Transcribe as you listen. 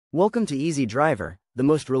Welcome to Easy Driver, the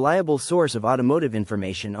most reliable source of automotive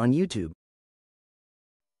information on YouTube.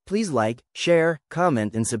 Please like, share,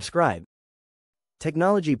 comment, and subscribe.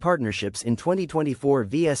 Technology partnerships in 2024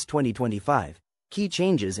 vs 2025, key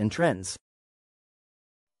changes and trends.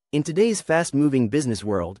 In today's fast-moving business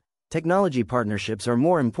world, technology partnerships are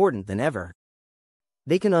more important than ever.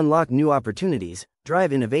 They can unlock new opportunities,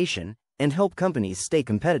 drive innovation, and help companies stay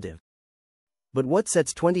competitive. But what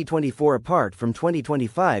sets 2024 apart from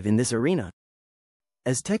 2025 in this arena?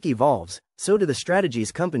 As tech evolves, so do the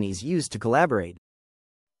strategies companies use to collaborate.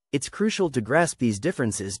 It's crucial to grasp these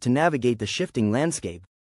differences to navigate the shifting landscape.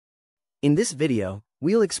 In this video,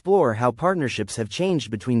 we'll explore how partnerships have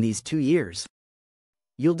changed between these 2 years.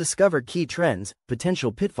 You'll discover key trends,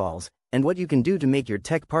 potential pitfalls, and what you can do to make your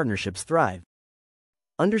tech partnerships thrive.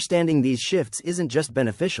 Understanding these shifts isn't just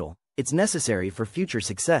beneficial, it's necessary for future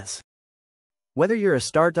success. Whether you're a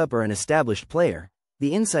startup or an established player,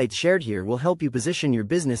 the insights shared here will help you position your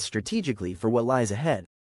business strategically for what lies ahead.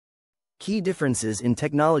 Key differences in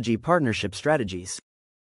technology partnership strategies.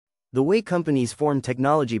 The way companies form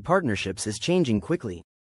technology partnerships is changing quickly.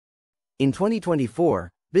 In 2024,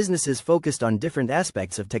 businesses focused on different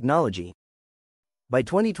aspects of technology. By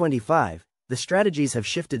 2025, the strategies have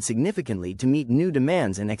shifted significantly to meet new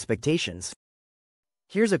demands and expectations.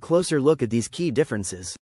 Here's a closer look at these key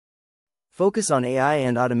differences. Focus on AI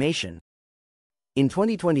and automation. In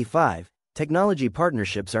 2025, technology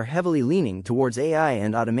partnerships are heavily leaning towards AI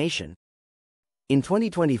and automation. In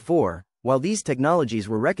 2024, while these technologies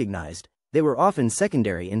were recognized, they were often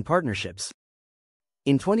secondary in partnerships.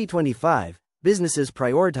 In 2025, businesses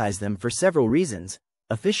prioritize them for several reasons.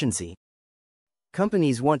 Efficiency.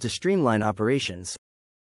 Companies want to streamline operations.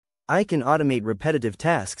 AI can automate repetitive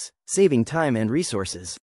tasks, saving time and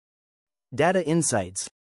resources. Data insights.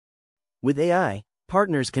 With AI,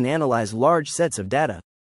 partners can analyze large sets of data.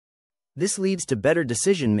 This leads to better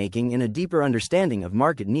decision-making and a deeper understanding of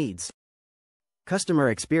market needs.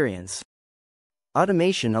 Customer experience.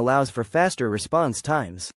 Automation allows for faster response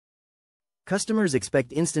times. Customers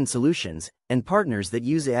expect instant solutions, and partners that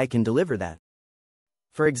use AI can deliver that.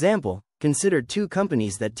 For example, consider two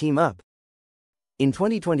companies that team up. In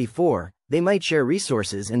 2024, they might share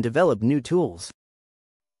resources and develop new tools.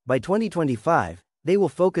 By 2025, they will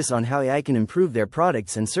focus on how AI can improve their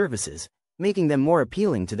products and services, making them more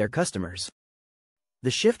appealing to their customers.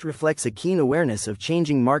 The shift reflects a keen awareness of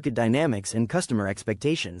changing market dynamics and customer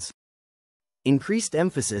expectations. Increased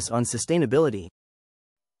emphasis on sustainability.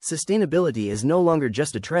 Sustainability is no longer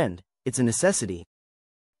just a trend, it's a necessity.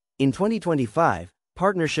 In 2025,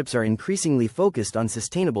 partnerships are increasingly focused on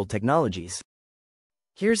sustainable technologies.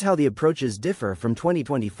 Here's how the approaches differ from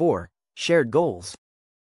 2024: shared goals.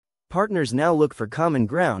 Partners now look for common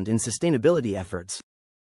ground in sustainability efforts.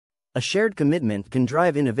 A shared commitment can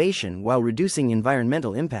drive innovation while reducing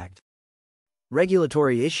environmental impact.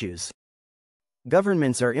 Regulatory issues.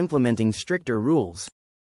 Governments are implementing stricter rules.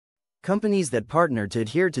 Companies that partner to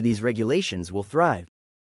adhere to these regulations will thrive.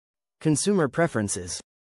 Consumer preferences.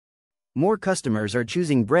 More customers are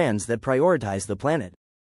choosing brands that prioritize the planet.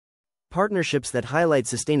 Partnerships that highlight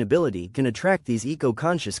sustainability can attract these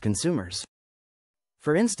eco-conscious consumers.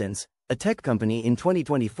 For instance, a tech company in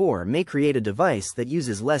 2024 may create a device that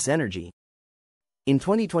uses less energy. In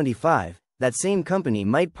 2025, that same company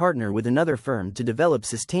might partner with another firm to develop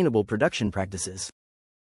sustainable production practices.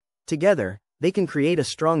 Together, they can create a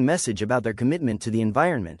strong message about their commitment to the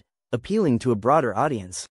environment, appealing to a broader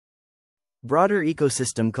audience. Broader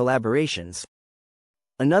ecosystem collaborations.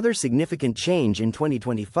 Another significant change in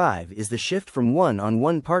 2025 is the shift from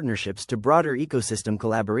one-on-one partnerships to broader ecosystem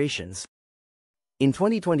collaborations. In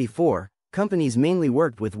 2024, companies mainly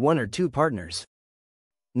worked with one or two partners.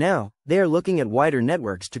 Now, they are looking at wider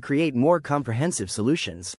networks to create more comprehensive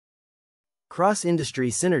solutions.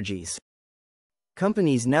 Cross-industry synergies.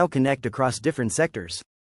 Companies now connect across different sectors.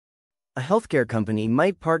 A healthcare company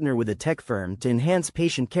might partner with a tech firm to enhance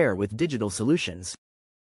patient care with digital solutions.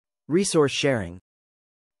 Resource sharing.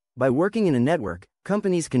 By working in a network,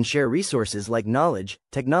 companies can share resources like knowledge,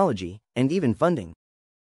 technology, and even funding.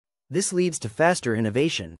 This leads to faster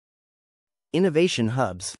innovation. Innovation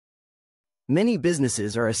hubs. Many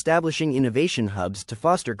businesses are establishing innovation hubs to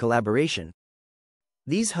foster collaboration.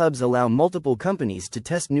 These hubs allow multiple companies to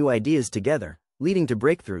test new ideas together, leading to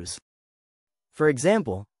breakthroughs. For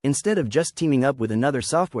example, instead of just teaming up with another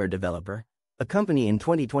software developer, a company in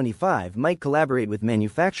 2025 might collaborate with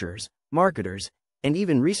manufacturers, marketers, and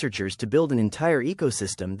even researchers to build an entire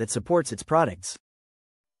ecosystem that supports its products.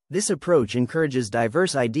 This approach encourages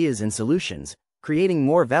diverse ideas and solutions, creating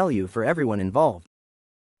more value for everyone involved.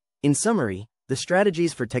 In summary, The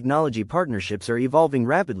strategies for technology partnerships are evolving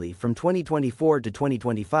rapidly from 2024 to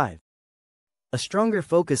 2025. A stronger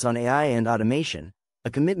focus on AI and automation, a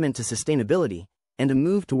commitment to sustainability, and a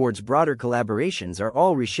move towards broader collaborations are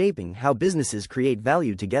all reshaping how businesses create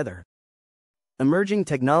value together. Emerging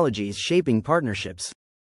technologies shaping partnerships.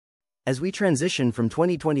 As we transition from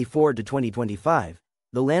 2024 to 2025,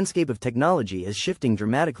 the landscape of technology is shifting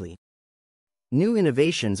dramatically. New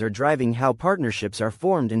innovations are driving how partnerships are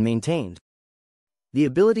formed and maintained. The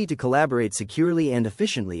ability to collaborate securely and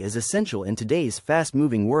efficiently is essential in today's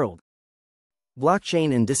fast-moving world.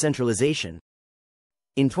 Blockchain and decentralization.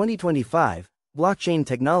 In 2025, blockchain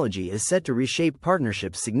technology is set to reshape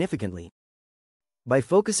partnerships significantly. By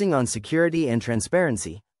focusing on security and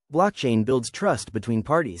transparency, blockchain builds trust between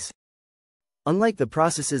parties. Unlike the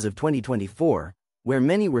processes of 2024, where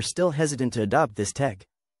many were still hesitant to adopt this tech,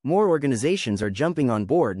 more organizations are jumping on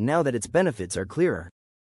board now that its benefits are clearer.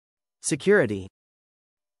 Security.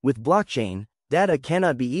 With blockchain, data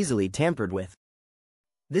cannot be easily tampered with.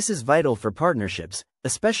 This is vital for partnerships,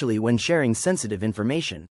 especially when sharing sensitive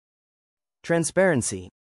information. Transparency.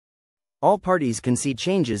 All parties can see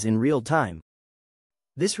changes in real time.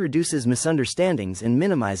 This reduces misunderstandings and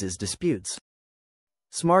minimizes disputes.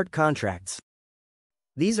 Smart contracts.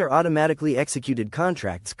 These are automatically executed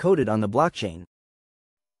contracts coded on the blockchain.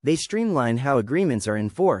 They streamline how agreements are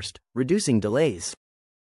enforced, reducing delays.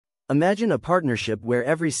 Imagine a partnership where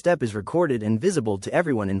every step is recorded and visible to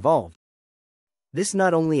everyone involved. This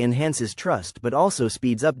not only enhances trust but also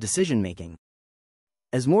speeds up decision-making.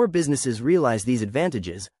 As more businesses realize these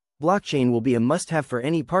advantages, blockchain will be a must-have for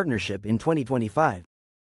any partnership in 2025.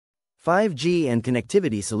 5G and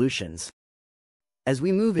connectivity solutions. As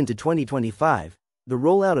we move into 2025, the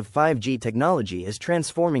rollout of 5G technology is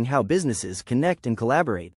transforming how businesses connect and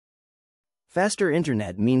collaborate. Faster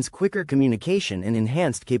internet means quicker communication and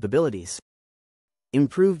enhanced capabilities.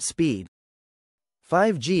 Improved speed.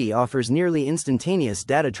 5G offers nearly instantaneous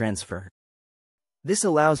data transfer. This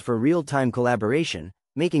allows for real-time collaboration,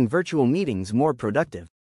 making virtual meetings more productive.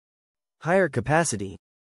 Higher capacity.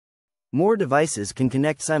 More devices can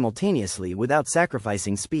connect simultaneously without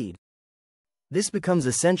sacrificing speed. This becomes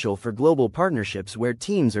essential for global partnerships where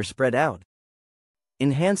teams are spread out.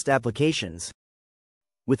 Enhanced applications.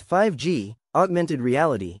 With 5G, augmented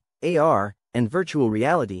reality, AR, and virtual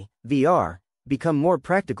reality, VR, become more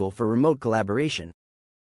practical for remote collaboration.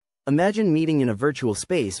 Imagine meeting in a virtual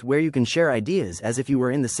space where you can share ideas as if you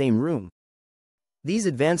were in the same room. These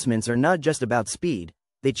advancements are not just about speed,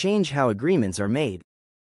 they change how agreements are made.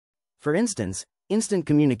 For instance, instant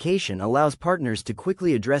communication allows partners to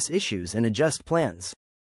quickly address issues and adjust plans.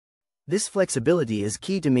 This flexibility is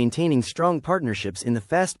key to maintaining strong partnerships in the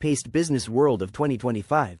fast-paced business world of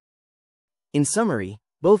 2025. In summary,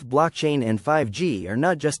 both blockchain and 5G are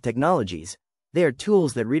not just technologies, they are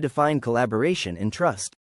tools that redefine collaboration and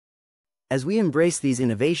trust. As we embrace these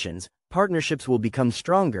innovations, partnerships will become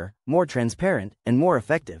stronger, more transparent, and more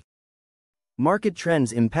effective. Market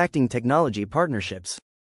trends impacting technology partnerships.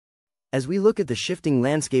 As we look at the shifting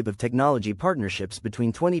landscape of technology partnerships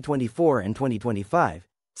between 2024 and 2025,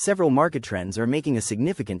 several market trends are making a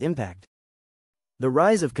significant impact. The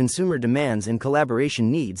rise of consumer demands and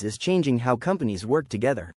collaboration needs is changing how companies work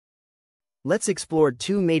together. Let's explore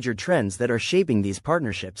two major trends that are shaping these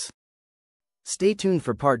partnerships. Stay tuned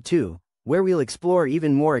for part 2, where we'll explore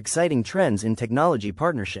even more exciting trends in technology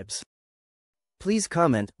partnerships. Please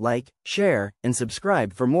comment, like, share, and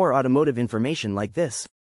subscribe for more automotive information like this.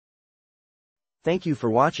 Thank you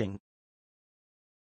for watching.